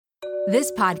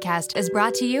This podcast is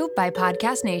brought to you by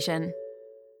Podcast Nation.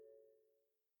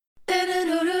 And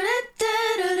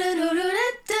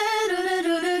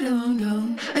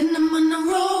I'm on a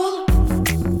roll.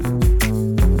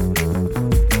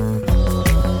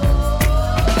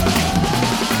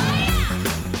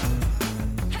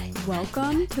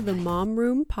 Welcome to the Mom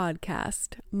Room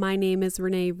Podcast. My name is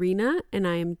Renee Rena, and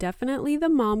I am definitely the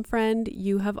mom friend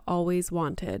you have always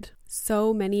wanted.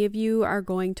 So many of you are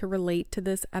going to relate to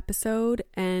this episode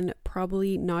and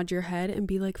probably nod your head and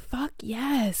be like, fuck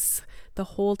yes, the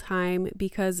whole time,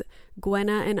 because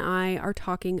Gwenna and I are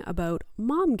talking about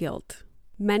mom guilt.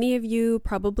 Many of you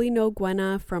probably know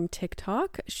Gwenna from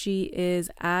TikTok. She is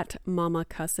at Mama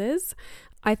Cusses.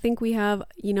 I think we have,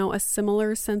 a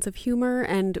similar sense of humor,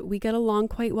 and we get along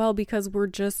quite well because we're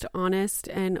just honest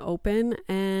and open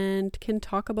and can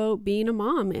talk about being a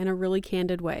mom in a really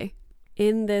candid way.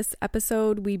 In this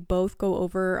episode, we both go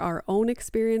over our own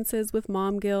experiences with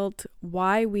mom guilt,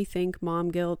 why we think mom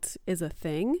guilt is a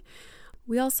thing.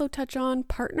 We also touch on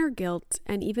partner guilt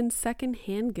and even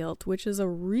secondhand guilt, which is a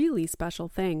really special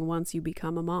thing once you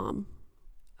become a mom.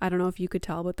 I don't know if you could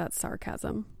tell about that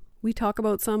sarcasm. We talk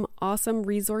about some awesome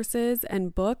resources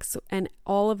and books, and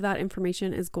all of that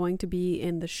information is going to be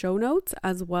in the show notes,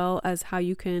 as well as how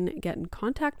you can get in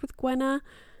contact with Gwenna.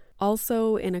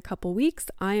 Also, in a couple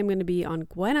weeks, I am going to be on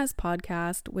Gwenna's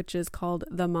podcast, which is called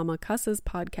the Mama Cusses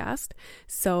Podcast.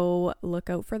 So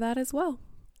look out for that as well.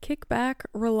 Kick back,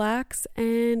 relax,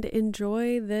 and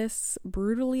enjoy this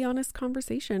brutally honest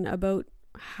conversation about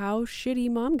how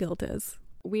shitty mom guilt is.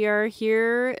 We are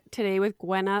here today with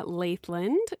Gwenna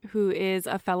Laithland, who is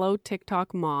a fellow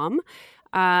TikTok mom.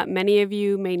 Many of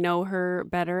you may know her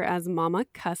better as Mama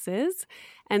Cusses.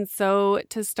 And so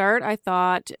to start, I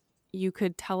thought you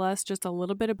could tell us just a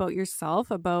little bit about yourself,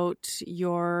 about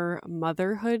your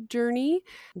motherhood journey,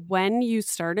 when you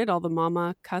started all the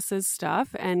Mama Cusses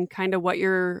stuff, and kind of what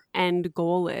your end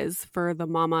goal is for the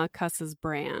Mama Cusses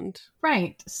brand.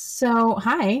 Right. So,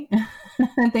 hi.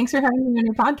 Thanks for having me on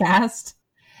your podcast.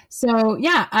 So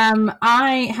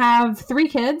I have 3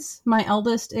 kids. My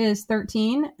eldest is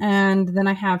 13, and then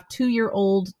I have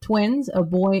 2-year-old twins, a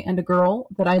boy and a girl,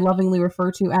 that I lovingly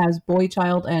refer to as boy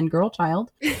child and girl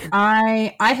child.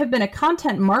 I have been a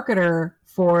content marketer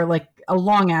for like a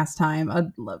long ass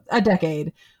time, a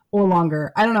decade or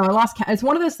longer. I don't know. I lost count. It's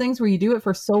one of those things where you do it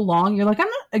for so long, you're like, I'm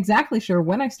not exactly sure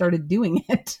when I started doing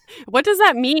it. What does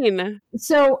that mean?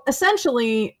 So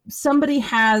essentially, somebody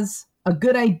has a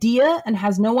good idea and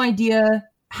has no idea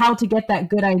how to get that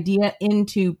good idea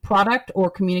into product or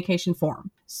communication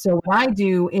form. So what I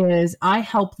do is I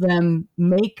help them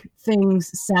make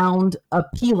things sound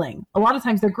appealing. A lot of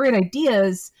times they're great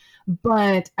ideas,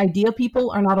 but idea people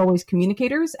are not always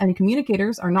communicators, and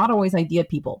communicators are not always idea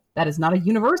people. That is not a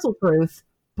universal truth,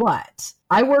 but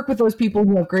I work with those people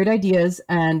who have great ideas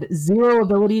and zero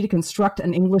ability to construct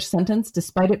an English sentence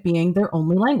despite it being their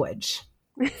only language.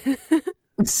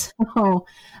 So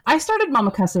I started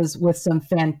Mama Cusses with some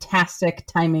fantastic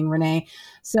timing, Renee.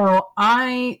 So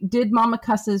I did Mama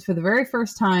Cusses for the very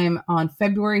first time on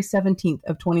February 17th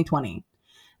of 2020.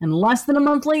 And less than a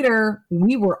month later,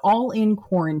 we were all in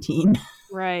quarantine.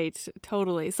 Right.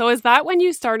 Totally. So is that when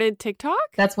you started TikTok?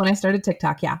 That's when I started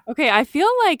TikTok. Yeah. Okay. I feel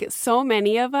like so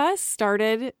many of us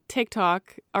started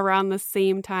TikTok around the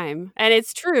same time. And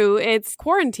it's true. It's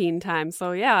quarantine time.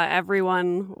 So yeah,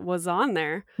 everyone was on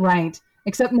there. Right.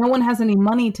 Except no one has any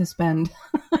money to spend.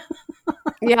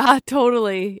 Yeah,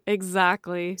 totally.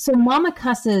 Exactly. So Mama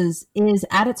Cusses is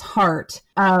at its heart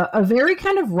a very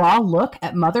kind of raw look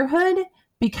at motherhood,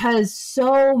 because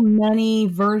so many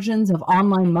versions of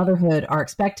online motherhood are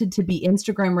expected to be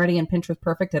Instagram ready and Pinterest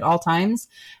perfect at all times.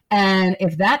 And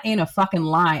if that ain't a fucking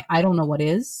lie, I don't know what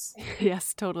is.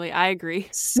 Yes, totally. I agree.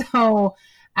 So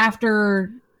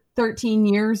after 13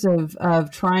 years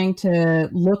of trying to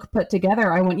look put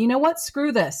together, I went, you know what?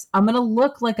 Screw this. I'm going to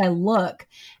look like I look,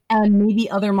 and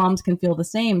maybe other moms can feel the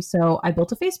same. So I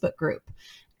built a Facebook group,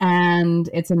 and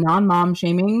it's a non-mom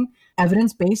shaming,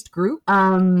 evidence-based group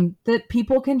that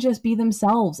people can just be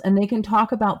themselves, and they can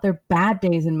talk about their bad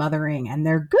days in mothering and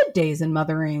their good days in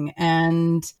mothering.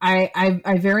 And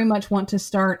I very much want to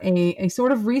start a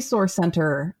sort of resource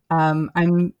center.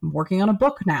 I'm working on a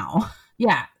book now.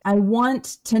 Yeah, I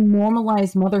want to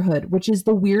normalize motherhood, which is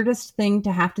the weirdest thing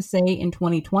to have to say in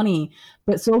 2020.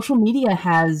 But social media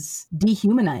has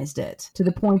dehumanized it to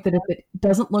the point that if it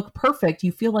doesn't look perfect,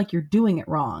 you feel like you're doing it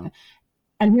wrong.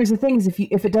 And here's the thing is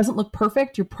if it doesn't look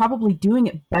perfect, you're probably doing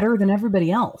it better than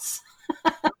everybody else.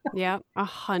 Yeah,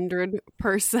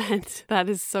 100%. That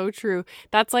is so true.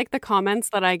 That's like the comments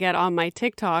that I get on my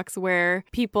TikToks where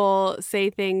people say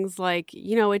things like,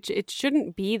 it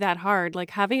shouldn't be that hard.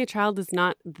 Like having a child is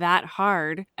not that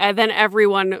hard. And then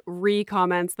everyone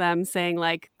re-comments them saying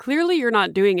like, clearly you're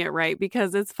not doing it right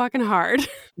because it's fucking hard.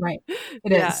 Right.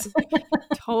 It is.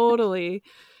 Totally.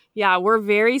 Yeah, we're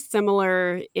very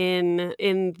similar in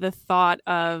the thought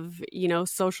of,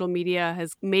 social media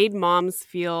has made moms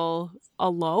feel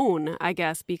alone, I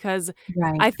guess, because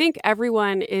I think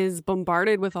everyone is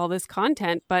bombarded with all this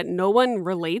content, but no one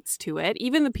relates to it.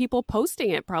 Even the people posting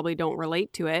it probably don't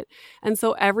relate to it. And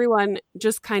so everyone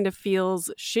just kind of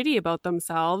feels shitty about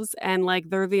themselves and like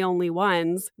they're the only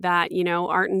ones that,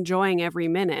 aren't enjoying every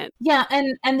minute. Yeah.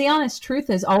 And the honest truth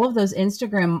is all of those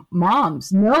Instagram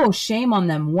moms, no shame on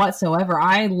them whatsoever.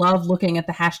 I love looking at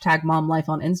the hashtag mom life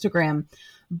on Instagram.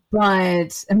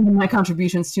 But my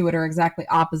contributions to it are exactly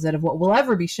opposite of what will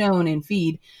ever be shown in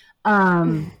feed.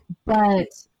 But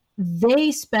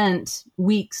they spent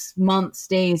weeks, months,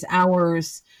 days,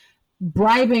 hours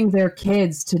bribing their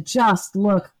kids to just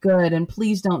look good. And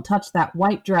please don't touch that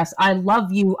white dress. I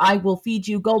love you. I will feed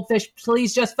you goldfish.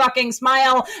 Please just fucking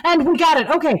smile. And we got it.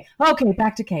 Okay,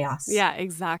 back to chaos. Yeah,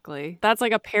 exactly. That's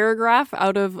like a paragraph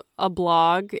out of a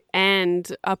blog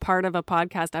and a part of a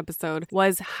podcast episode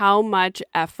was how much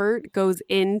effort goes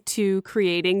into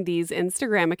creating these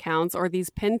Instagram accounts or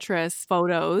these Pinterest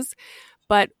photos.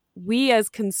 But we as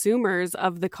consumers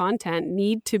of the content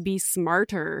need to be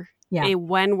smarter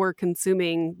when we're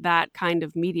consuming that kind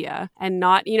of media and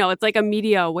not, it's like a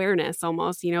media awareness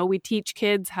almost, we teach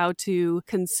kids how to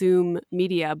consume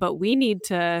media, but we need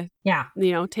to,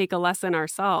 take a lesson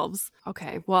ourselves.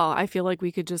 Okay. Well, I feel like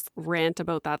we could just rant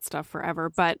about that stuff forever,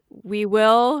 but we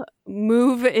will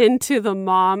move into the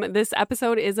mom. This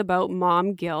episode is about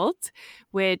mom guilt,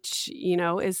 which,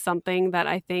 is something that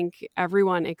I think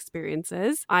everyone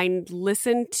experiences. I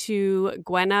listened to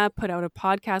Gwenna put out a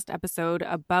podcast episode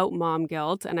about mom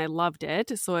guilt and I loved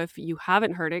it. So if you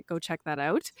haven't heard it, go check that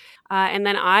out. And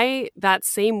then that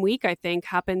same week, I think,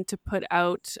 happened to put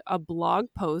out a blog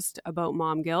post about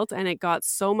mom guilt and it got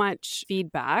so much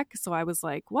feedback. So I was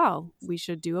like, well, we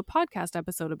should do a podcast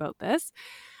episode about this.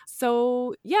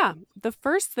 So yeah, the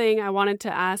first thing I wanted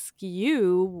to ask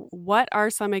you, what are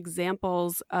some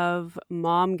examples of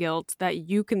mom guilt that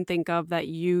you can think of that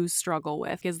you struggle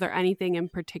with? Is there anything in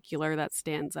particular that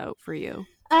stands out for you?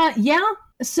 Yeah.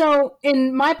 So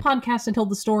in my podcast, I told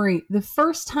the story, the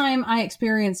first time I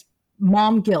experienced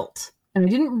mom guilt, and I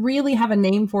didn't really have a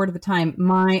name for it at the time.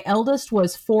 My eldest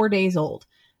was 4 days old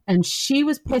and she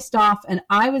was pissed off and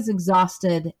I was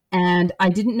exhausted and I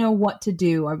didn't know what to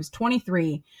do. I was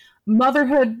 23.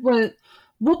 Motherhood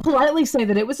we'll politely say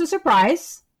that it was a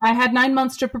surprise. I had 9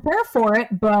 months to prepare for it,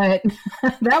 but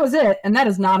that was it. And that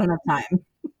is not enough time.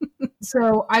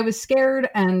 So I was scared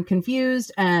and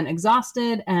confused and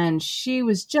exhausted, and she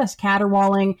was just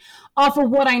caterwauling off of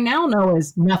what I now know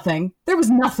is nothing. There was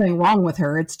nothing wrong with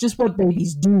her. It's just what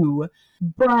babies do.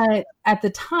 But at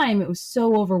the time, it was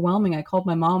so overwhelming. I called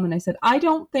my mom and I said, I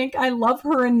don't think I love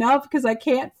her enough because I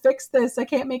can't fix this. I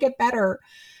can't make it better.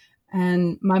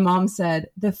 And my mom said,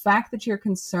 the fact that you're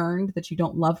concerned that you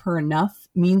don't love her enough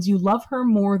means you love her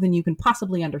more than you can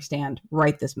possibly understand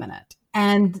right this minute.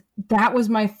 And that was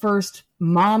my first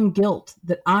mom guilt,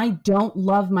 that I don't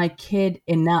love my kid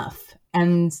enough.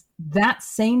 And that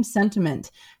same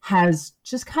sentiment has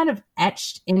just kind of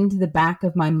etched into the back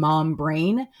of my mom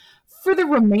brain for the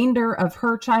remainder of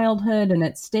her childhood. And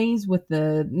it stays with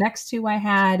the next two I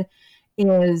had,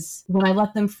 is when I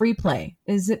let them free play.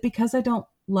 Is it because I don't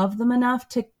love them enough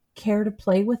to care to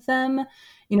play with them?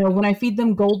 When I feed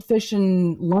them goldfish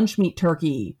and lunch meat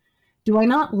turkey, do I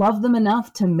not love them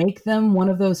enough to make them one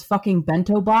of those fucking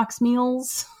bento box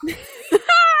meals?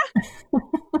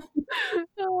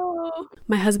 Oh.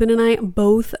 My husband and I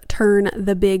both turn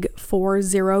the big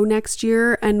 40 next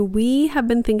year, and we have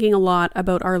been thinking a lot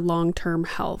about our long-term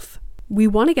health. We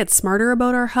want to get smarter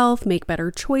about our health, make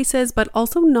better choices, but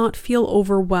also not feel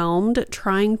overwhelmed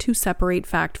trying to separate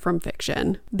fact from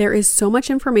fiction. There is so much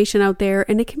information out there,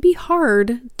 and it can be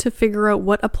hard to figure out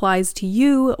what applies to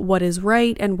you, what is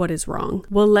right, and what is wrong.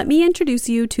 Well, let me introduce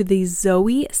you to the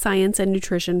Zoe Science and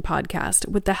Nutrition podcast.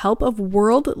 With the help of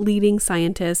world-leading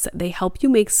scientists, they help you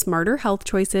make smarter health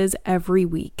choices every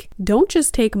week. Don't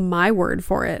just take my word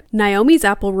for it. Naomi's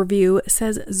Apple review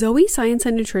says Zoe Science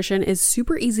and Nutrition is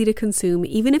super easy to consume consume,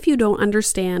 even if you don't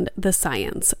understand the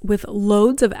science, with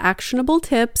loads of actionable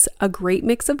tips, a great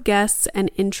mix of guests,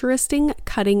 and interesting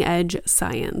cutting-edge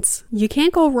science. You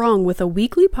can't go wrong with a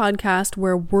weekly podcast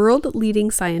where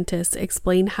world-leading scientists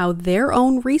explain how their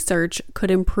own research could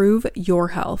improve your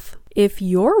health. If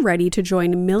you're ready to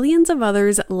join millions of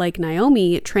others like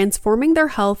Naomi transforming their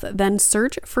health, then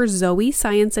search for Zoe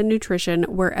Science and Nutrition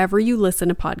wherever you listen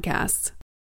to podcasts.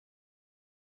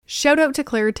 Shout out to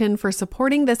Claritin for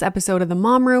supporting this episode of The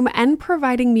Mom Room and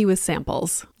providing me with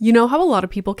samples. You know how a lot of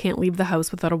people can't leave the house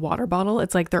without a water bottle?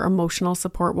 It's like their emotional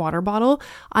support water bottle.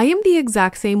 I am the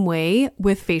exact same way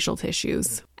with facial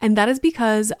tissues. And that is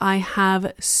because I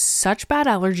have such bad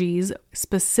allergies,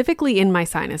 specifically in my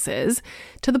sinuses,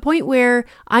 to the point where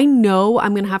I know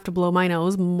I'm going to have to blow my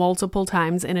nose multiple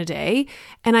times in a day,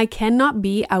 and I cannot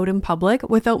be out in public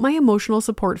without my emotional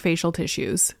support facial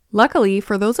tissues. Luckily,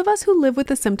 for those of us who live with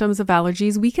the symptoms of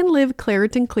allergies, we can live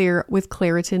Claritin Clear with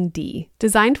Claritin D.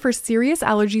 Designed for serious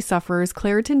allergy sufferers,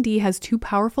 Claritin D has 2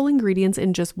 powerful ingredients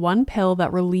in just one pill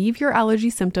that relieve your allergy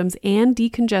symptoms and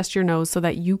decongest your nose so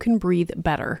that you can breathe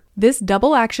better. This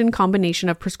double action combination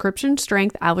of prescription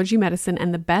strength allergy medicine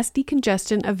and the best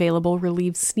decongestant available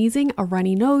relieves sneezing, a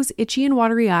runny nose, itchy and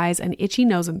watery eyes, an itchy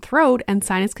nose and throat, and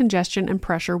sinus congestion and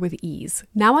pressure with ease.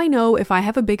 Now I know if I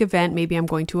have a big event, maybe I'm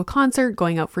going to a concert,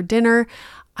 going out for dinner,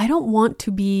 I don't want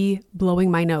to be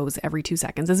blowing my nose every 2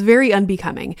 seconds. It's very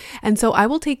unbecoming. And so I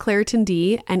will take Claritin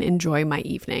D and enjoy my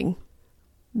evening.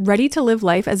 Ready to live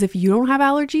life as if you don't have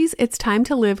allergies? It's time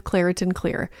to live Claritin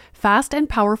Clear. Fast and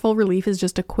powerful relief is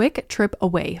just a quick trip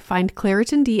away. Find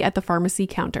Claritin D at the pharmacy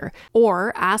counter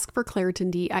or ask for Claritin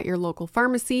D at your local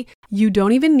pharmacy. You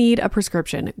don't even need a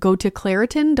prescription. Go to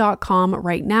Claritin.com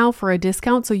right now for a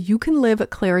discount so you can live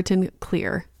Claritin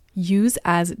Clear. Use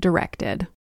as directed.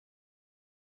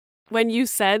 When you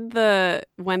said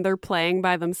when they're playing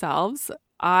by themselves,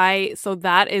 so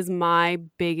that is my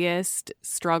biggest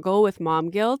struggle with mom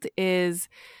guilt, is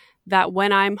that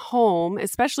when I'm home,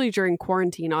 especially during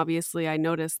quarantine, obviously I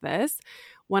noticed this,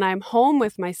 when I'm home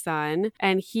with my son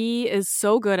and he is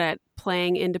so good at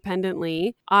playing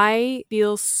independently, I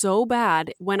feel so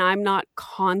bad when I'm not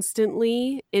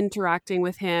constantly interacting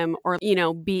with him or,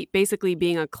 basically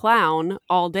being a clown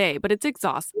all day, but it's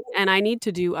exhausting and I need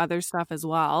to do other stuff as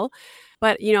well.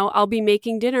 But, I'll be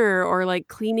making dinner or like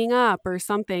cleaning up or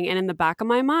something. And in the back of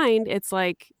my mind, it's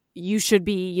like, you should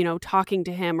be, talking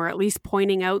to him or at least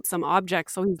pointing out some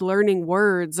objects so he's learning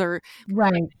words or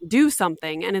do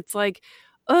something. And it's like,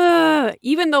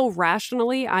 even though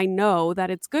rationally I know that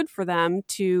it's good for them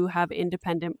to have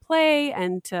independent play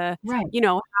and to,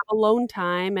 have alone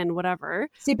time and whatever.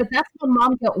 See, but that's how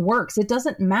mom guilt works. It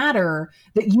doesn't matter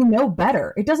that you know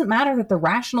better. It doesn't matter that the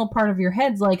rational part of your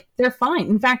head's like, they're fine.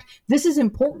 In fact, this is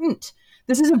important.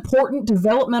 This is important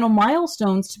developmental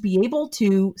milestones to be able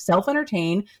to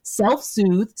self-entertain,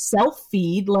 self-soothe,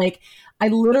 self-feed. Like,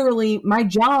 my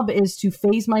job is to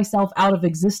phase myself out of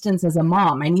existence as a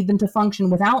mom. I need them to function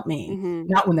without me. Mm-hmm.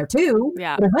 Not when they're 2,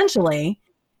 but eventually.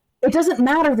 It doesn't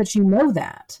matter that you know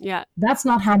that. Yeah. That's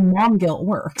not how mom guilt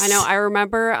works. I know. I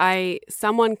remember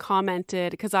someone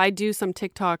commented, because I do some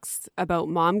TikToks about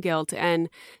mom guilt, and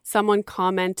someone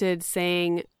commented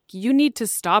saying, you need to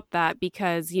stop that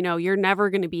because, you're never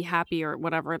going to be happy, or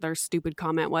whatever their stupid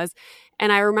comment was.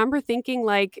 And I remember thinking,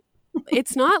 like,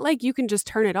 it's not like you can just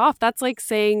turn it off. That's like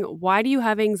saying, why do you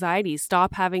have anxiety?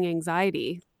 Stop having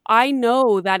anxiety. I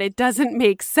know that it doesn't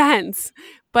make sense,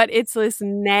 but it's this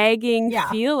nagging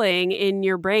feeling in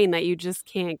your brain that you just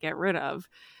can't get rid of.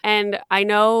 And I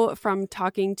know from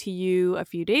talking to you a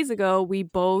few days ago, we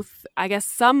both, I guess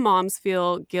some moms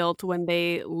feel guilt when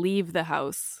they leave the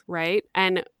house, right?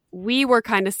 And we were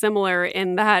kind of similar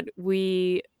in that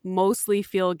we mostly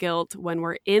feel guilt when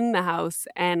we're in the house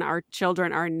and our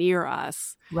children are near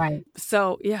us. Right.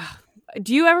 So, yeah.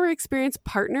 Do you ever experience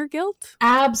partner guilt?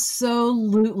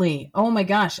 Absolutely. Oh my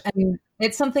gosh. And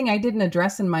it's something I didn't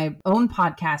address in my own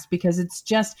podcast because it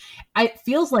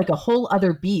feels like a whole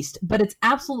other beast, but it's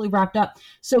absolutely wrapped up.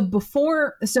 So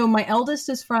my eldest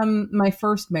is from my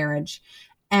first marriage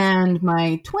and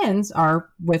my twins are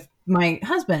with my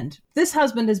husband. This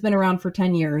husband has been around for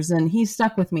 10 years and he's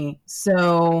stuck with me.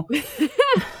 So it's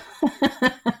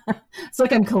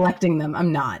like I'm collecting them.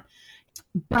 I'm not.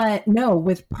 But no,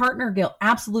 with partner guilt,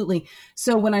 absolutely.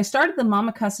 So when I started the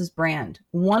Mama Cusses brand,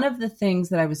 one of the things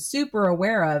that I was super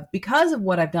aware of because of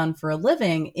what I've done for a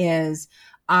living is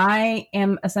I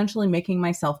am essentially making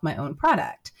myself my own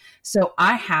product. So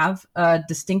I have a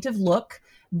distinctive look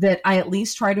that I at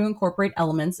least try to incorporate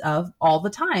elements of all the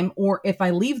time. Or if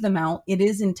I leave them out, it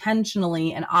is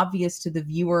intentionally and obvious to the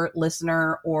viewer,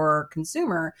 listener, or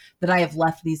consumer that I have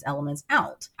left these elements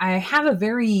out. I have a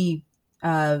very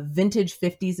vintage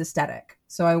 50s aesthetic.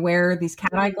 So I wear these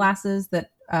cat eye glasses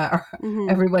that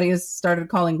everybody has started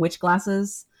calling witch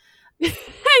glasses.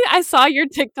 I saw your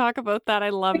TikTok about that. I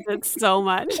loved it so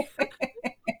much.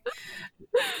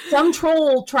 Some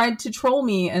troll tried to troll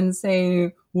me and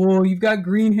say, well, you've got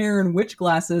green hair and witch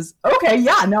glasses. Okay,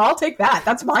 yeah, no, I'll take that.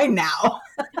 That's mine now.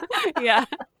 Yeah.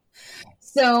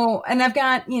 So, and I've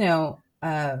got,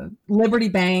 Liberty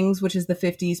bangs, which is the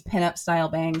 50s pinup style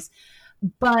bangs.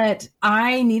 But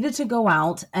I needed to go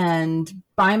out and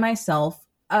buy myself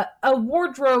a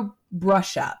wardrobe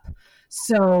brush up.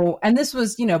 So, and this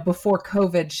was, before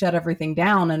COVID shut everything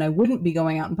down and I wouldn't be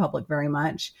going out in public very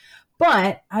much.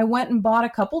 But I went and bought a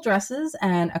couple dresses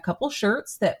and a couple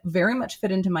shirts that very much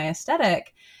fit into my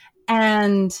aesthetic.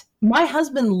 And my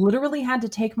husband literally had to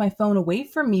take my phone away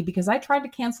from me because I tried to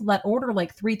cancel that order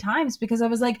like 3 times because I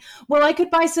was like, well, I could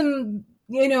buy some,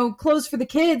 clothes for the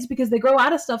kids because they grow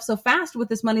out of stuff so fast with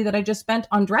this money that I just spent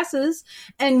on dresses.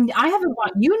 And I haven't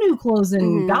bought you new clothes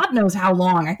in God knows how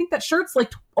long. I think that shirt's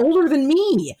like older than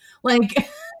me. Like,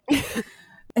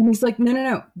 and he's like,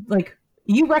 no. Like,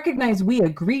 you recognize we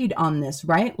agreed on this,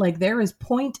 right? Like there is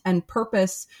point and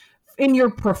purpose in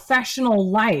your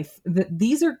professional life that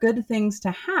these are good things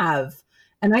to have.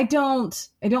 And I don't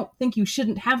think you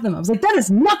shouldn't have them. I was like, that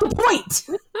is not the point.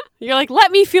 You're like,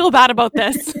 let me feel bad about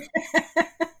this.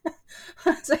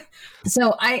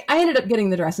 So I ended up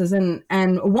getting the dresses and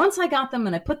once I got them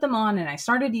and I put them on and I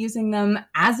started using them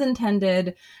as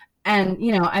intended, and,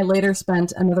 I later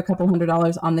spent another couple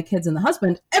 $100 on the kids and the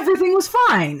husband, everything was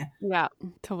fine. Yeah,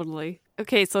 totally.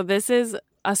 Okay, so this is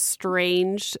a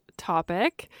strange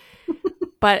topic,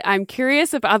 but I'm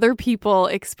curious if other people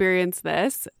experience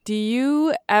this. Do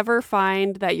you ever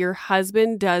find that your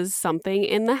husband does something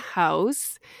in the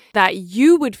house that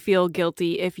you would feel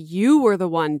guilty if you were the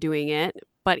one doing it,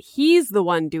 but he's the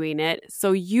one doing it,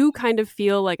 so you kind of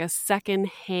feel like a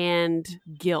secondhand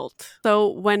guilt? So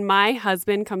when my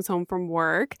husband comes home from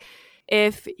work,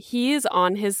 if he is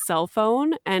on his cell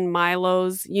phone and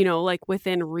Milo's, like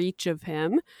within reach of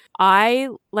him, I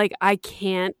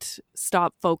can't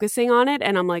stop focusing on it.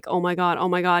 And I'm like, oh my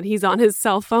God, he's on his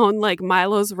cell phone. Like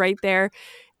Milo's right there.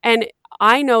 And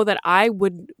I know that I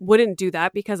wouldn't do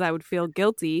that because I would feel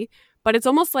guilty, but it's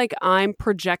almost like I'm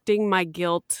projecting my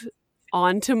guilt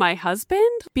onto my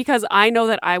husband because I know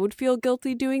that I would feel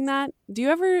guilty doing that. Do you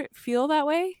ever feel that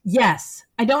way? Yes.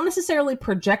 I don't necessarily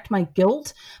project my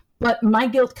guilt, but my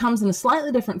guilt comes in a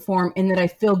slightly different form in that I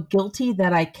feel guilty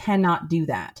that I cannot do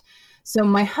that. So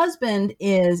my husband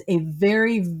is a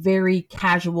very, very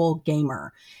casual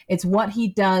gamer. It's what he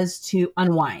does to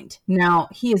unwind. Now,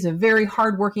 he is a very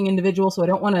hardworking individual, so I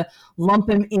don't want to lump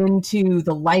him into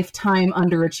the Lifetime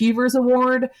Underachievers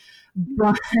Award.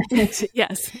 But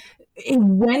yes,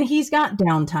 when he's got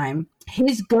downtime,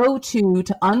 his go-to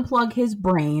to unplug his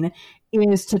brain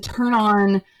is to turn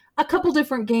on a couple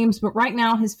different games, but right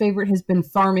now his favorite has been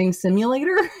Farming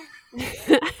Simulator.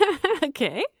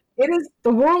 Okay. It is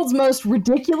the world's most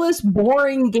ridiculous,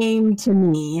 boring game to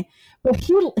me, but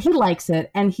he likes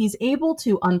it, and he's able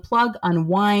to unplug,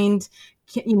 unwind,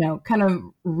 kind of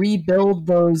rebuild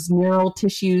those neural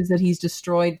tissues that he's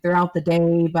destroyed throughout the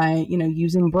day by,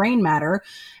 using brain matter.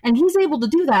 And he's able to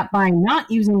do that by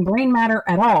not using brain matter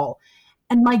at all.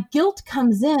 And my guilt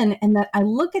comes in that I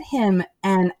look at him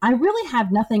and I really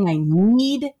have nothing I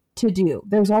need to do.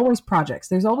 There's always projects.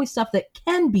 There's always stuff that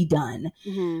can be done.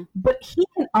 Mm-hmm. But he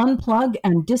can unplug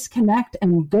and disconnect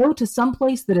and go to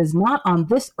someplace that is not on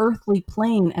this earthly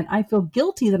plane. And I feel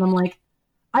guilty that I'm like,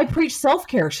 I preach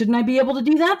self-care. Shouldn't I be able to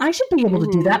do that? I should be able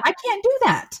to do that. I can't do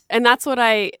that. And that's what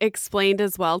I explained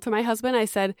as well to my husband. I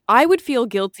said, I would feel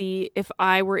guilty if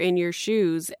I were in your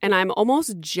shoes. And I'm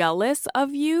almost jealous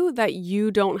of you that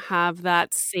you don't have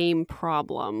that same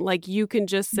problem. Like you can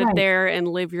just sit there and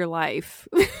live your life.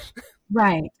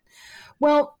 Right.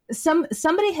 Well,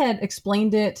 somebody had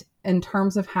explained it in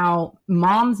terms of how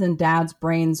moms and dads'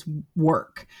 brains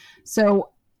work. So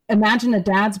imagine a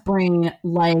dad's brain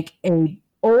like a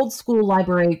old school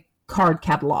library card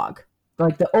catalog,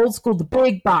 like the old school, the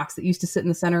big box that used to sit in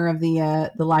the center of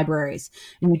the libraries.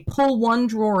 And you'd pull one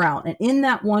drawer out, and in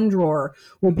that one drawer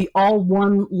would be all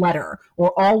one letter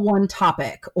or all one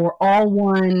topic or all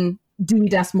one Dewey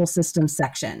Decimal System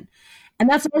section. And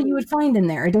that's all you would find in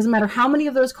there. It doesn't matter how many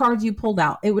of those cards you pulled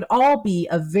out. It would all be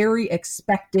a very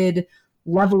expected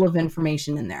level of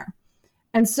information in there.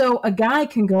 And so a guy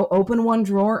can go open one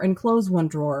drawer and close one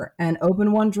drawer and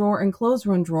open one drawer and close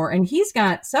one drawer. And he's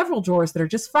got several drawers that are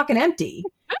just fucking empty.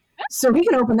 So he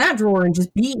can open that drawer and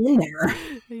just be in there.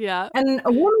 Yeah. And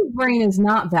a woman's brain is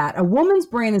not that. A woman's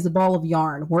brain is a ball of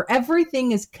yarn where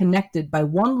everything is connected by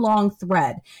one long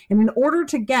thread. And in order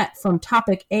to get from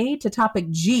topic A to topic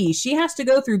G, she has to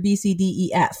go through B, C, D,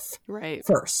 E, F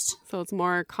first. So it's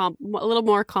more a little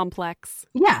more complex.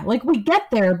 Yeah, like we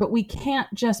get there, but we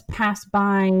can't just pass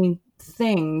by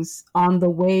things on the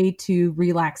way to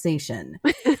relaxation.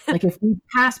 Like if we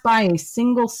pass by a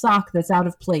single sock that's out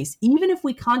of place, even if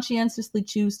we conscientiously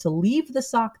choose to leave the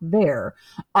sock there,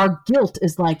 our guilt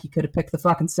is like, you could have picked the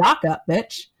fucking sock up,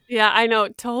 bitch. Yeah, I know,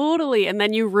 totally. And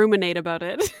then you ruminate about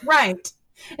it. Right.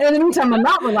 And in the meantime, I'm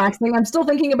not relaxing. I'm still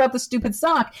thinking about the stupid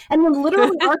sock. And I'm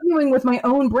literally arguing with my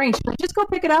own brain. Should I just go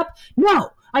pick it up? No,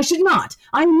 I should not.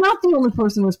 I'm not the only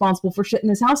person responsible for shit in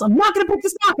this house. I'm not going to pick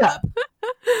the sock up.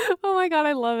 Oh my God,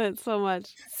 I love it so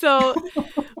much. So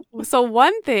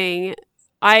one thing,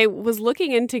 I was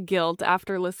looking into guilt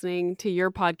after listening to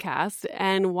your podcast.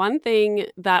 And one thing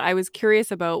that I was curious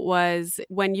about was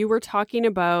when you were talking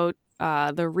about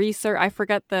the research, I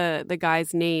forget the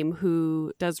guy's name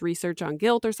who does research on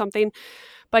guilt or something,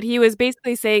 but he was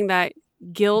basically saying that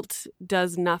guilt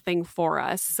does nothing for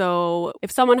us. So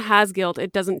if someone has guilt,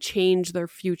 it doesn't change their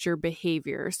future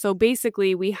behavior. So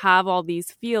basically we have all these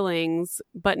feelings,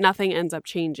 but nothing ends up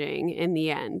changing in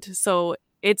the end. So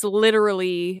it's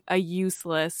literally a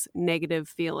useless negative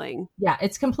feeling. Yeah,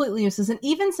 it's completely useless. And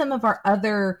even some of our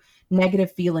other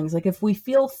negative feelings, like if we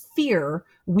feel fear,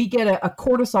 we get a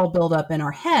cortisol buildup in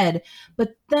our head,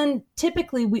 but then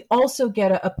typically we also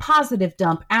get a positive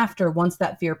dump after, once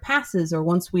that fear passes or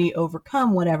once we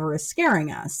overcome whatever is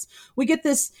scaring us. We get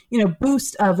this,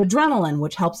 boost of adrenaline,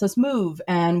 which helps us move,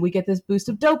 and we get this boost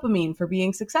of dopamine for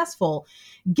being successful.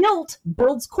 Guilt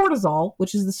builds cortisol,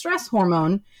 which is the stress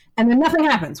hormone, and then nothing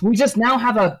happens. We just now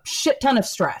have a shit ton of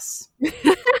stress.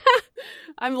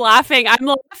 I'm laughing,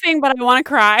 but I want to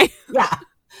cry. Yeah.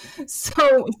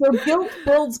 So guilt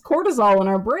builds cortisol in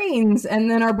our brains, and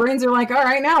then our brains are like, all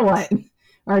right, now what?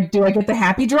 All right, do I get the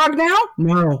happy drug now?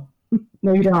 No,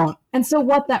 you don't. And so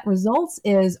what that results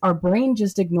is our brain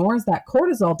just ignores that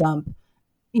cortisol dump,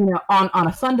 on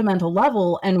a fundamental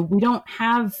level, and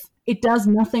it does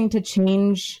nothing to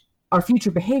change our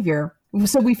future behavior.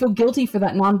 So we feel guilty for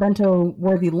that non-bento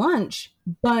worthy lunch,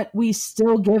 but we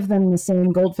still give them the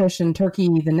same goldfish and turkey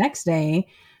the next day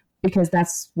because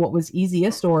that's what was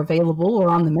easiest or available or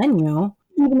on the menu,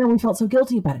 even though we felt so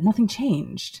guilty about it. Nothing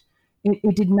changed.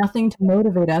 It did nothing to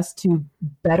motivate us to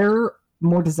better,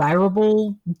 more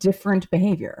desirable, different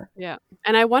behavior. Yeah.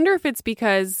 And I wonder if it's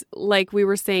because, like we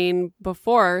were saying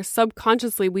before,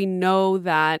 subconsciously we know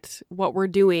that what we're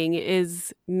doing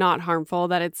is not harmful,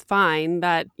 that it's fine,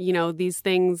 that, these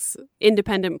things,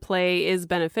 independent play is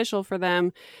beneficial for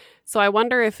them. So I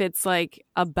wonder if it's like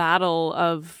a battle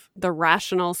of the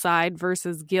rational side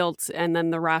versus guilt, and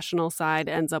then the rational side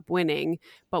ends up winning,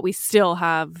 but we still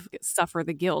suffer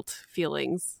the guilt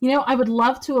feelings. I would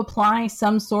love to apply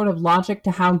some sort of logic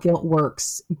to how guilt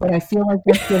works, but I feel like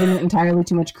we're giving it entirely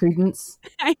too much credence.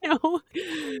 I know.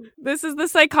 This is the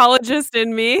psychologist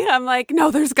in me. I'm like,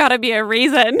 no, there's got to be a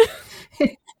reason.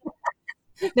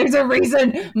 There's a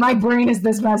reason my brain is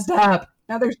this messed up.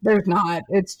 No, there's not.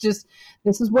 It's just,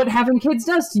 this is what having kids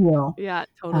does to you. Yeah,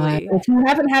 totally. If you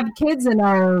haven't had kids and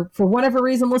are, for whatever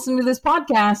reason, listening to this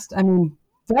podcast, I mean,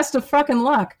 best of fucking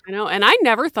luck. I know. And I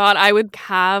never thought I would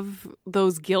have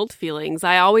those guilt feelings.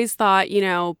 I always thought,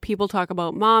 people talk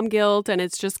about mom guilt and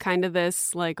it's just kind of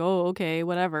this like, oh, okay,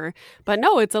 whatever. But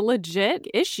no, it's a legit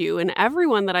issue. And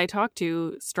everyone that I talk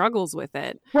to struggles with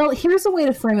it. Well, here's a way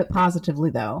to frame it positively,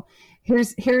 though.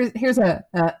 Here's a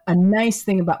nice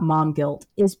thing about mom guilt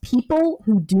is people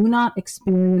who do not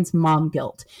experience mom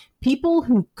guilt, people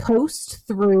who coast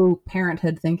through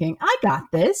parenthood thinking, I got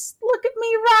this, look at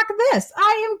me rock this,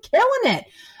 I am killing it,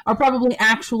 are probably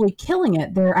actually killing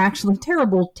it. They're actually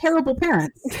terrible, terrible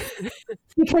parents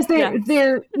because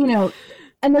they're,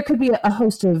 and there could be a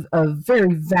host of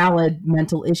very valid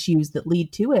mental issues that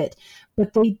lead to it,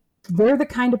 but they're the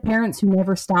kind of parents who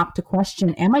never stop to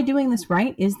question, am I doing this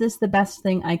right? Is this the best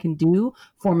thing I can do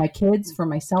for my kids, for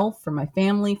myself, for my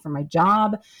family, for my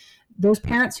job? Those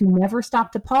parents who never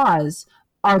stop to pause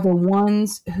are the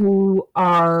ones who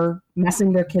are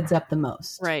messing their kids up the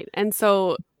most. Right. And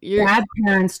so bad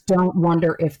parents don't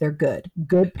wonder if they're good.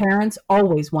 Good parents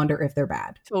always wonder if they're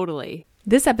bad. Totally.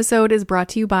 This episode is brought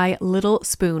to you by Little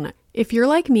Spoon. If you're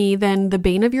like me, then the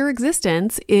bane of your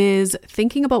existence is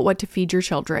thinking about what to feed your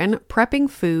children, prepping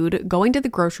food, going to the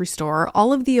grocery store,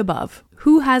 all of the above.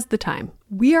 Who has the time?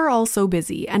 We are all so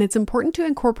busy, and it's important to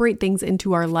incorporate things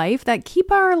into our life that keep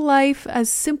our life as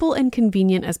simple and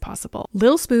convenient as possible.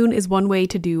 Little Spoon is one way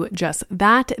to do just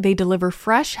that. They deliver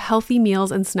fresh, healthy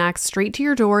meals and snacks straight to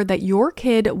your door that your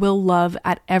kid will love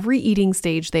at every eating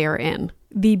stage they are in.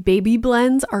 The baby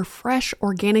blends are fresh,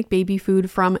 organic baby food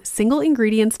from single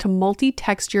ingredients to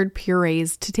multi-textured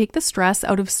purees to take the stress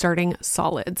out of starting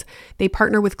solids. They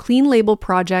partner with Clean Label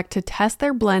Project to test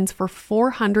their blends for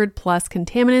 400 plus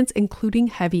contaminants, including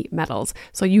heavy metals,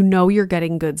 so you know you're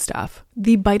getting good stuff.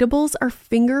 The Biteables are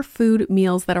finger food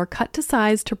meals that are cut to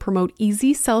size to promote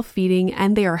easy self-feeding,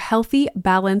 and they are healthy,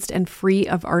 balanced, and free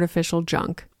of artificial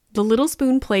junk. The Little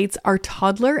Spoon plates are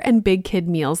toddler and big kid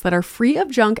meals that are free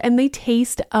of junk and they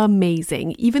taste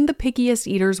amazing. Even the pickiest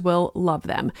eaters will love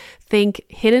them. Think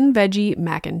hidden veggie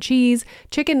mac and cheese,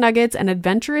 chicken nuggets, and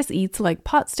adventurous eats like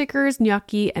pot stickers,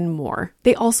 gnocchi, and more.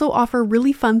 They also offer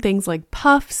really fun things like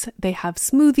puffs. They have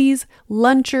smoothies,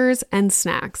 lunchers, and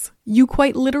snacks. You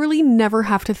quite literally never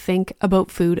have to think about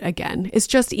food again. It's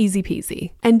just easy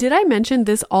peasy. And did I mention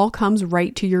this all comes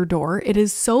right to your door? It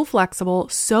is so flexible,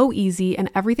 so easy,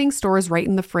 and everything stores right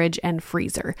in the fridge and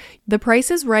freezer. The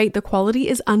price is right, the quality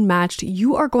is unmatched.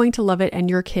 You are going to love it and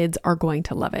your kids are going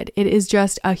to love it. It is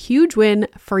just a huge win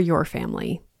for your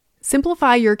family.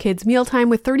 Simplify your kids' mealtime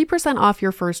with 30% off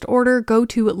your first order. Go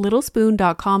to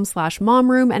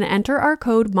littlespoon.com/momroom and enter our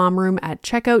code momroom at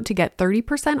checkout to get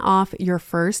 30% off your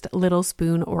first Little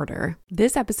Spoon order.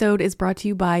 This episode is brought to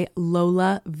you by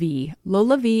Lola V.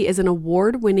 Lola V is an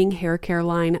award-winning hair care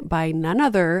line by none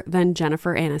other than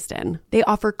Jennifer Aniston. They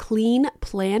offer clean,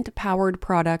 plant-powered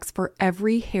products for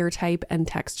every hair type and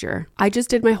texture. I just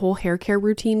did my whole hair care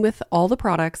routine with all the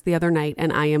products the other night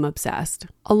and I am obsessed.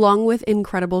 Along with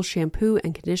incredible shampoo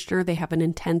and conditioner, they have an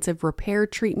intensive repair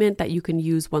treatment that you can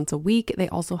use once a week. They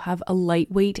also have a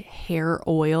lightweight hair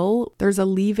oil. There's a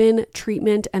leave-in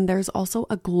treatment and there's also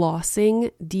a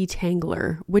glossing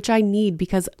detangler, which I need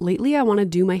because lately I want to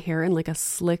do my hair in like a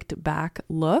slicked back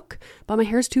look, but my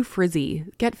hair's too frizzy.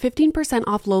 Get 15%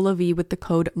 off Lola V with the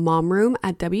code MOMROOM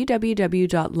at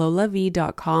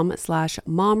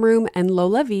www.lolav.com/momroom, and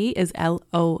Lola V is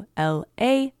LOLAVIE.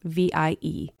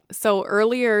 So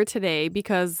earlier today,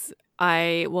 because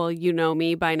you know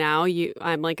me by now,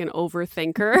 I'm like an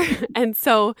overthinker. And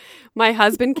so my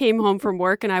husband came home from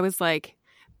work and I was like,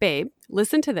 babe,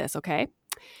 listen to this, okay?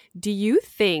 Do you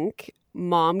think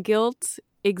mom guilt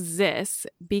exists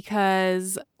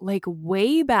because like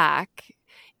way back,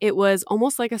 it was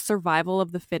almost like a survival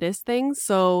of the fittest thing?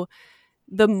 So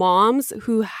the moms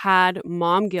who had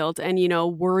mom guilt and,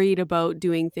 worried about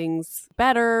doing things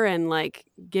better and like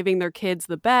giving their kids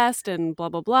the best and blah,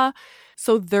 blah, blah.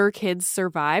 So their kids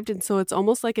survived. And so it's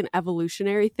almost like an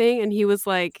evolutionary thing. And he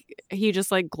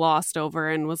just like glossed over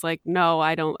and was like, no,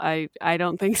 I don't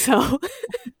think so.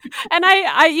 And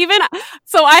I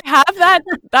have that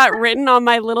written on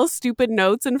my little stupid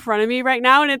notes in front of me right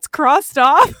now. And it's crossed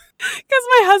off because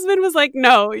my husband was like,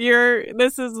 no,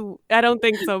 I don't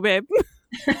think so, babe.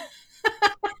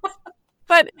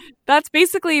 But that's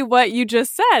basically what you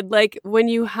just said. Like when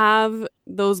you have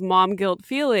those mom guilt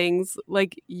feelings,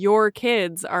 like your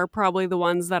kids are probably the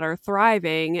ones that are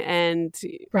thriving, and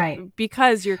right,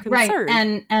 because you're concerned.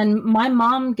 Right. And my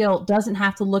mom guilt doesn't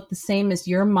have to look the same as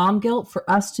your mom guilt for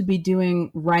us to be doing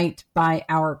right by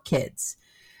our kids.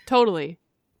 Totally.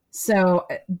 So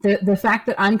the fact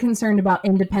that I'm concerned about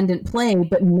independent play,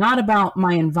 but not about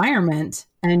my environment,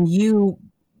 and you,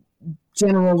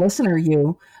 general listener,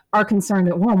 you are concerned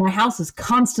that, well, my house is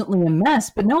constantly a mess,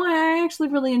 but no, I actually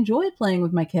really enjoy playing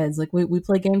with my kids. Like we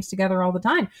play games together all the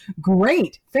time.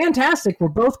 Great. Fantastic. We're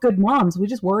both good moms. We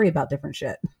just worry about different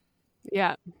shit.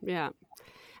 Yeah. Yeah.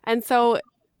 And so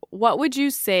what would you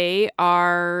say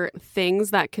are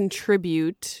things that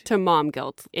contribute to mom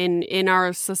guilt in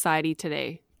our society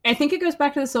today? I think it goes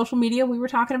back to the social media we were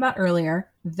talking about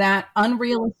earlier, that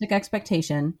unrealistic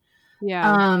expectation.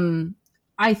 Yeah.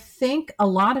 I think a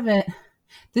lot of it,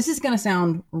 this is going to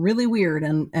sound really weird,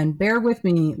 and bear with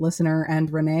me, listener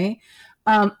and Renee.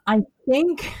 I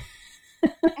think,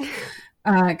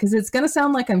 because it's going to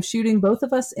sound like I'm shooting both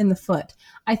of us in the foot.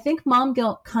 I think mom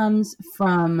guilt comes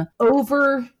from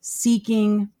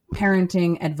over-seeking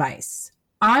parenting advice.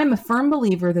 I'm a firm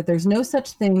believer that there's no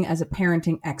such thing as a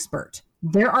parenting expert.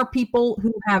 There are people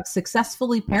who have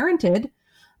successfully parented.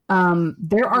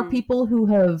 There are people who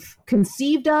have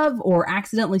conceived of or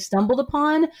accidentally stumbled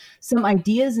upon some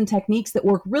ideas and techniques that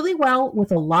work really well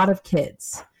with a lot of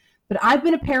kids. but I've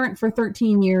been a parent for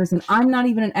 13 years and I'm not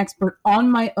even an expert on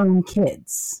my own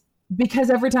kids because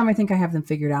every time I think I have them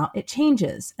figured out, it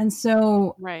changes. And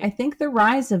so I think the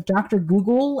rise of Dr.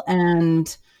 Google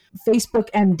and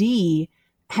Facebook MD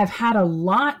have had a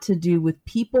lot to do with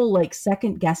people like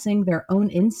second guessing their own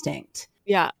instinct.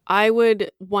 Yeah, I would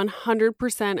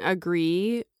 100%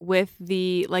 agree with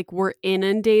the, like, we're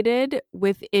inundated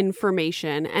with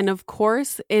information. And of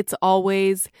course, it's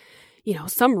always, you know,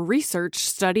 some research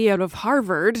study out of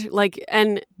Harvard. Like,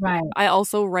 and I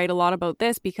also write a lot about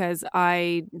this because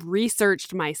I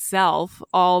researched myself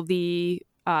all the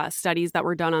studies that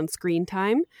were done on screen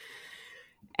time.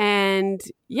 And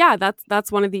yeah,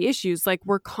 that's one of the issues. Like,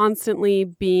 we're constantly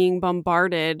being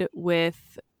bombarded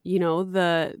with, you know,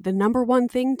 the number one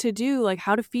thing to do, like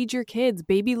how to feed your kids.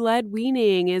 Baby-led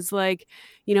weaning is like,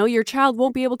 you know, your child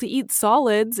won't be able to eat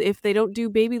solids if they don't do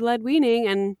baby-led weaning.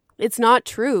 And it's not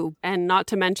true. And not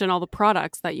to mention all the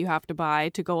products that you have to buy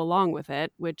to go along with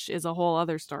it, which is a whole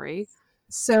other story.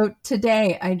 So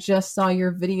today I just saw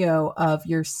your video of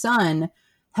your son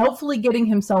helpfully getting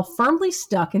himself firmly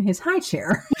stuck in his high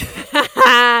chair.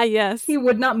 Yes. He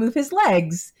would not move his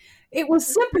legs. It was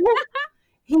simple.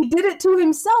 He did it to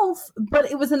himself, but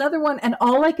it was another one. And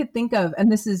all I could think of, and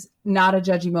this is not a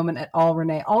judgy moment at all,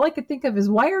 Renee, all I could think of is,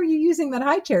 why are you using that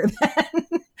high chair then?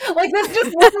 Like, that's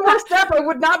just one more step I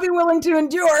would not be willing to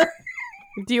endure.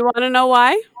 Do you want to know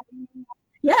why?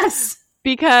 Yes.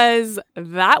 Because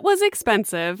that was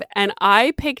expensive and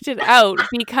I picked it out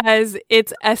because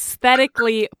it's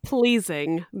aesthetically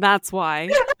pleasing. That's why.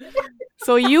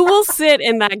 So you will sit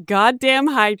in that goddamn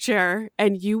high chair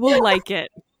and you will like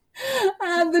it.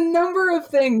 The number of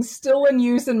things still in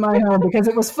use in my home because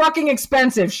it was fucking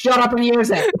expensive. Shut up and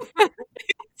use it.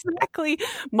 Exactly.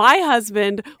 My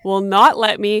husband will not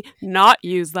let me not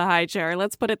use the high chair.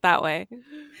 Let's put it that way.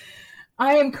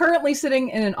 I am currently sitting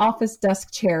in an office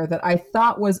desk chair that I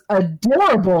thought was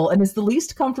adorable and is the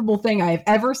least comfortable thing I've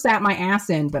ever sat my ass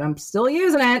in, but I'm still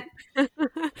using it.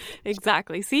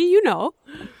 Exactly. See, you know.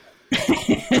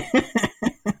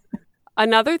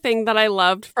 Another thing that I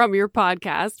loved from your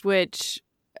podcast, which,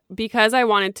 because I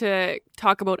wanted to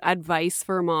talk about advice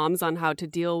for moms on how to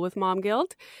deal with mom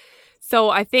guilt.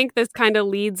 So I think this kind of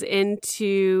leads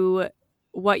into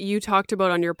what you talked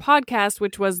about on your podcast,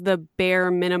 which was the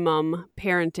bare minimum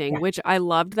parenting, which I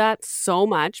loved that so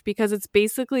much because it's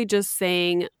basically just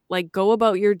saying, like, go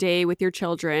about your day with your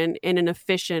children in an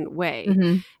efficient way.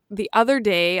 Mm-hmm. The other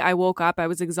day I woke up, I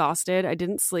was exhausted, I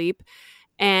didn't sleep.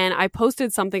 And I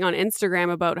posted something on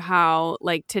Instagram about how,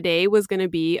 like, today was going to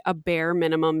be a bare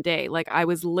minimum day. Like, I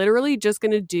was literally just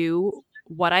going to do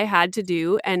what I had to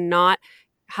do and not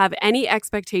have any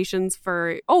expectations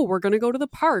for, oh, we're going to go to the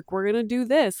park, we're going to do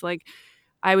this. Like,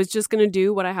 I was just going to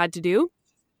do what I had to do.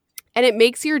 And it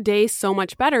makes your day so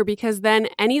much better because then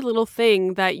any little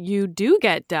thing that you do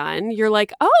get done, you're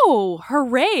like, oh,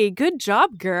 hooray, good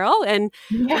job, girl. And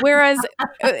whereas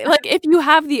like if you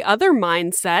have the other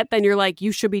mindset, then you're like,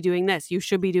 you should be doing this, you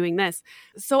should be doing this.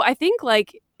 So I think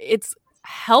like it's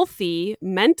healthy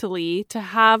mentally to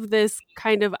have this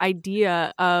kind of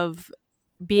idea of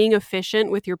being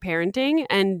efficient with your parenting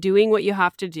and doing what you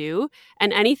have to do.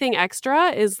 And anything extra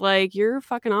is like, you're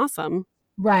fucking awesome.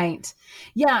 Right.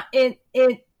 Yeah.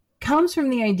 It comes from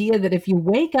the idea that if you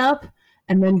wake up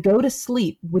and then go to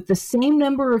sleep with the same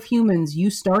number of humans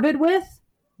you started with,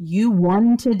 you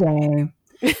won today.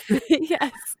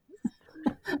 Yes.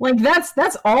 Like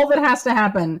that's all that has to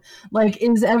happen. Like,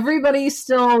 is everybody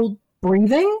still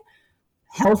breathing,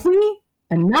 healthy,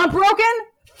 and not broken?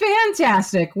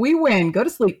 Fantastic. We win. Go to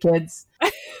sleep, kids.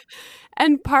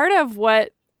 And part of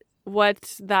what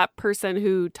that person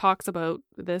who talks about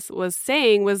this was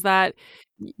saying was that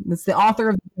it's the author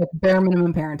of Bare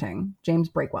Minimum Parenting, James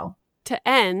Breakwell. To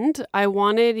end, I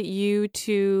wanted you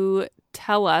to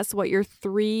tell us what your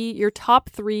top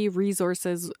 3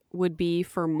 resources would be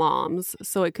for moms.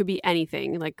 So it could be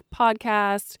anything like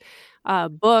podcasts,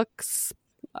 books,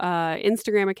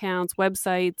 Instagram accounts,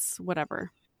 websites,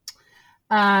 whatever.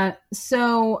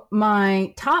 So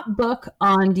my top book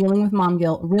on dealing with mom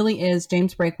guilt really is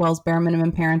James Breakwell's Bare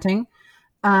Minimum Parenting.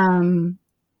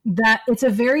 That it's a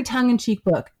very tongue-in-cheek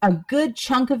book. A good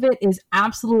chunk of it is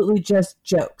absolutely just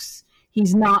jokes.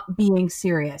 He's not being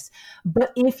serious.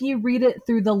 But if you read it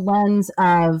through the lens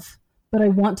of, but I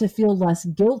want to feel less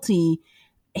guilty,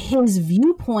 his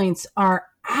viewpoints are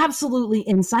absolutely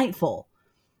insightful.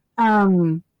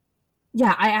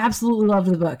 Yeah, I absolutely love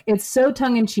the book. It's so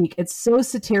tongue-in-cheek, it's so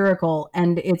satirical,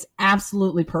 and it's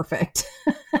absolutely perfect.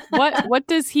 What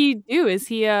does he do? Is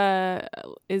he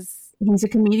He's a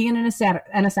comedian and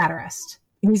a satirist.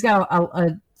 He's got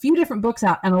a few different books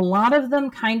out, and a lot of them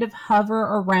kind of hover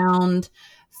around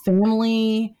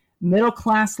family,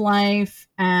 middle-class life,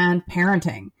 and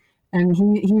parenting. And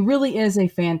he really is a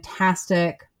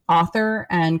fantastic author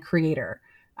and creator.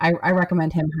 I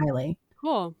recommend him highly.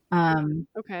 Cool.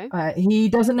 Okay. He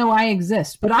doesn't know I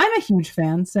exist, but I'm a huge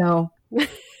fan. So,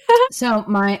 so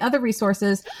my other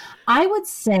resources, I would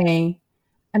say,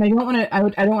 and I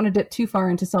don't want to dip too far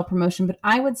into self-promotion, but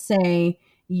I would say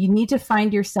you need to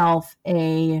find yourself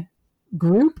a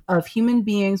group of human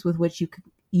beings with which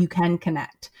you can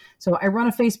connect. So I run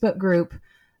a Facebook group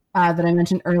that I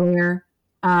mentioned earlier.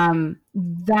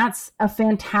 That's a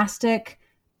fantastic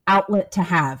outlet to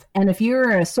have. And if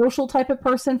you're a social type of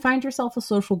person, find yourself a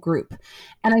social group.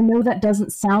 And I know that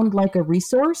doesn't sound like a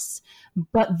resource,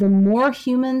 but the more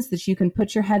humans that you can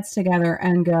put your heads together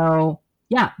and go,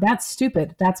 yeah, that's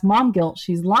stupid, that's mom guilt,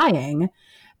 she's lying,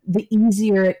 the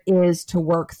easier it is to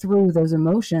work through those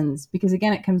emotions. Because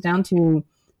again, it comes down to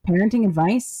parenting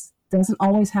advice doesn't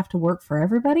always have to work for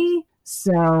everybody.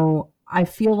 So I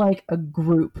feel like a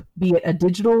group, be it a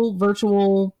digital,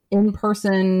 virtual,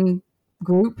 in-person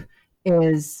group,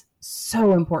 is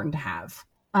so important to have.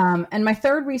 And my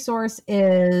third resource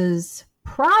is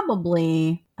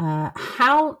probably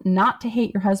How Not to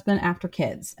Hate Your Husband After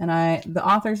Kids. And the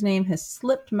author's name has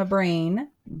slipped my brain,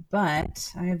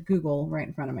 but I have Google right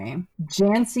in front of me.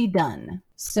 Jancy Dunn.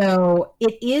 So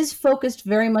it is focused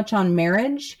very much on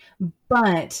marriage,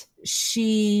 but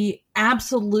she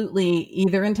absolutely,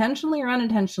 either intentionally or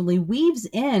unintentionally, weaves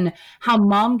in how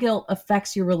mom guilt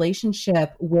affects your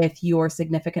relationship with your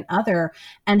significant other,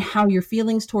 and how your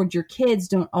feelings toward your kids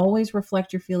don't always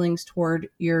reflect your feelings toward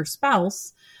your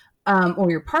spouse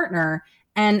or your partner,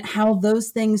 and how those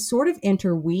things sort of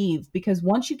interweave. Because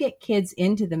once you get kids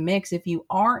into the mix, if you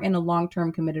are in a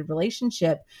long-term committed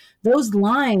relationship, those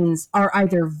lines are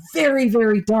either very,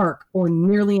 very dark or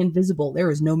nearly invisible. There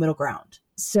is no middle ground.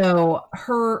 So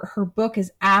her book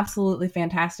is absolutely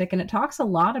fantastic. And it talks a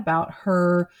lot about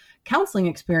her counseling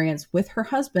experience with her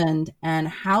husband and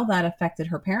how that affected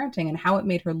her parenting and how it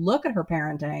made her look at her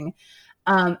parenting,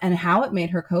 and how it made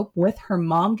her cope with her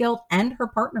mom guilt and her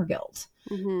partner guilt.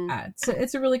 Mm-hmm. So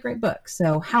it's a really great book.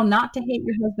 So How Not to Hate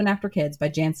Your Husband After Kids by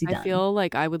Jancy Dunn. I feel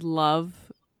like I would love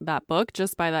that book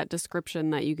just by that description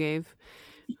that you gave.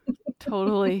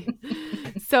 Totally.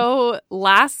 So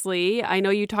lastly, I know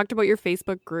you talked about your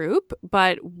Facebook group,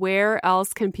 but where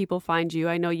else can people find you?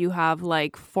 I know you have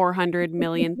like 400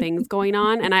 million things going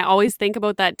on. And I always think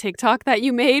about that TikTok that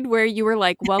you made where you were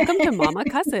like, welcome to Mama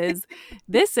Cusses.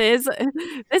 This is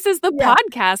the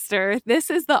podcaster.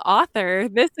 This is the author.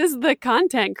 This is the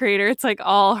content creator. It's like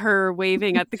all her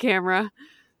waving at the camera.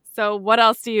 So what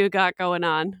else do you got going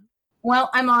on?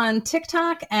 Well, I'm on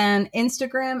TikTok and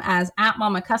Instagram as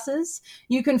 @MamaCusses.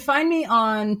 You can find me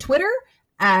on Twitter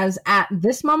as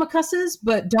 @ThisMamaCusses,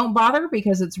 but don't bother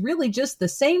because it's really just the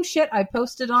same shit I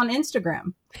posted on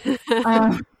Instagram.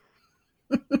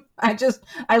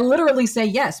 I literally say,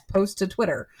 yes, post to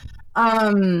Twitter.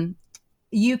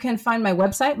 You can find my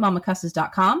website,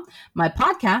 mamacusses.com. My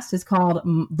podcast is called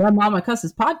The Mama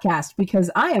Cusses Podcast because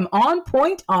I am on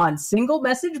point on single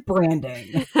message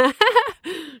branding.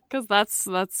 Because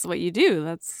that's what you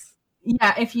do.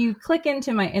 Yeah, if you click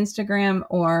into my Instagram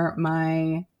or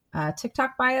my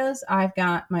TikTok bios, I've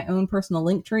got my own personal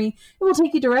link tree. It will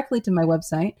take you directly to my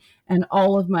website and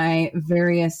all of my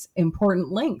various important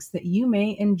links that you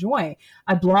may enjoy.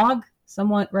 I blog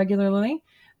somewhat regularly.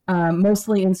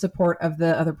 Mostly in support of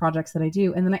the other projects that I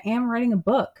do. And then I am writing a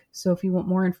book. So if you want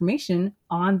more information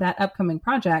on that upcoming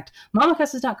project,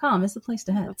 mamacusses.com is the place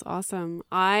to head. That's awesome.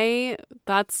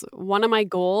 That's one of my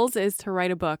goals is to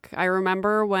write a book. I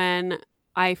remember when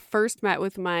I first met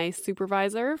with my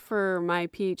supervisor for my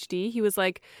PhD, he was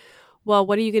like, well,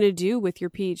 what are you going to do with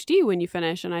your PhD when you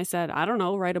finish? And I said, I don't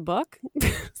know, write a book.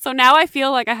 So now I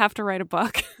feel like I have to write a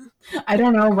book. I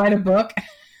don't know, write a book.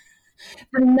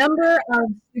 The number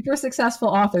of super successful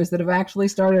authors that have actually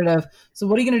started so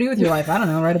what are you going to do with your life? I don't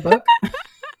know, write a book.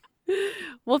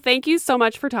 Well, thank you so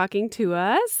much for talking to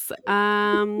us.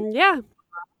 Yeah.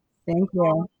 Thank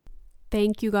you.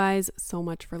 Thank you guys so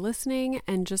much for listening.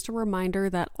 And just a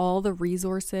reminder that all the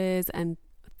resources and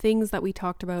things that we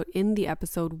talked about in the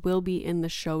episode will be in the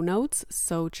show notes.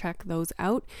 So check those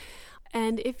out.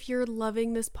 And if you're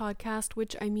loving this podcast,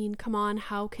 which I mean, come on,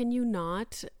 how can you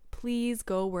not? Please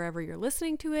go wherever you're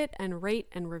listening to it and rate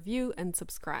and review and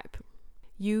subscribe.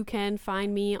 You can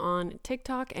find me on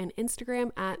TikTok and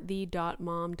Instagram at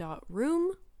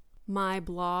the.mom.room. My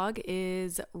blog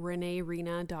is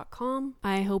reneerina.com.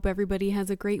 I hope everybody has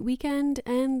a great weekend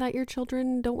and that your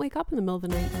children don't wake up in the middle of the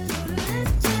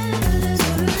night.